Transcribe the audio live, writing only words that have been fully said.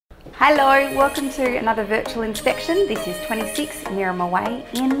Hello, welcome to another virtual inspection. This is 26 Mirima Way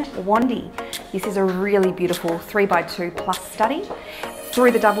in Wandi. This is a really beautiful 3x2 plus study. Through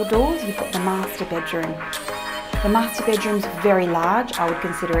the double doors, you've got the master bedroom. The master bedroom's very large. I would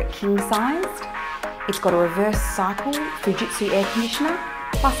consider it king-sized. It's got a reverse cycle Fujitsu air conditioner,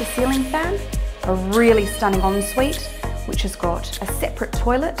 plus a ceiling fan, a really stunning ensuite, which has got a separate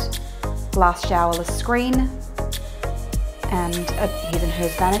toilet, glass showerless screen, and a his and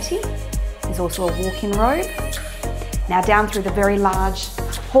hers vanity. There's also a walk-in robe. Now down through the very large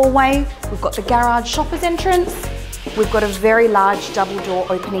hallway, we've got the garage shopper's entrance. We've got a very large double door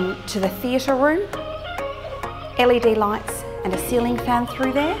opening to the theatre room. LED lights and a ceiling fan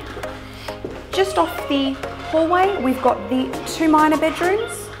through there. Just off the hallway, we've got the two minor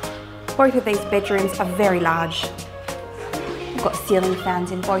bedrooms. Both of these bedrooms are very large. We've got ceiling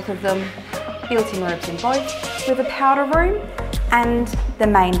fans in both of them, built-in robes in both. We have a powder room and the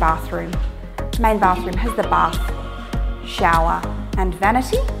main bathroom. The main bathroom has the bath, shower and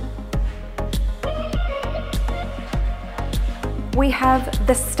vanity. We have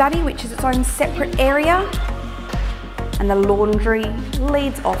the study, which is its own separate area, and the laundry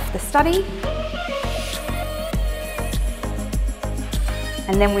leads off the study.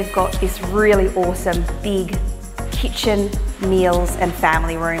 And then we've got this really awesome big kitchen, meals and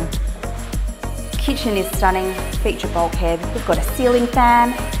family room. Kitchen is stunning, featured bulkhead. We've got a ceiling fan.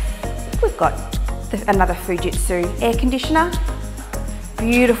 We've got another Fujitsu air conditioner.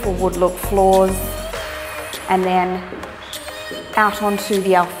 Beautiful wood look floors. And then out onto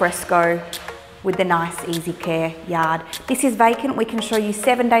the alfresco with the nice easy care yard. This is vacant. We can show you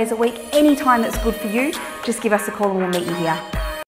 7 days a week, anytime that's good for you. Just give us a call and we'll meet you here.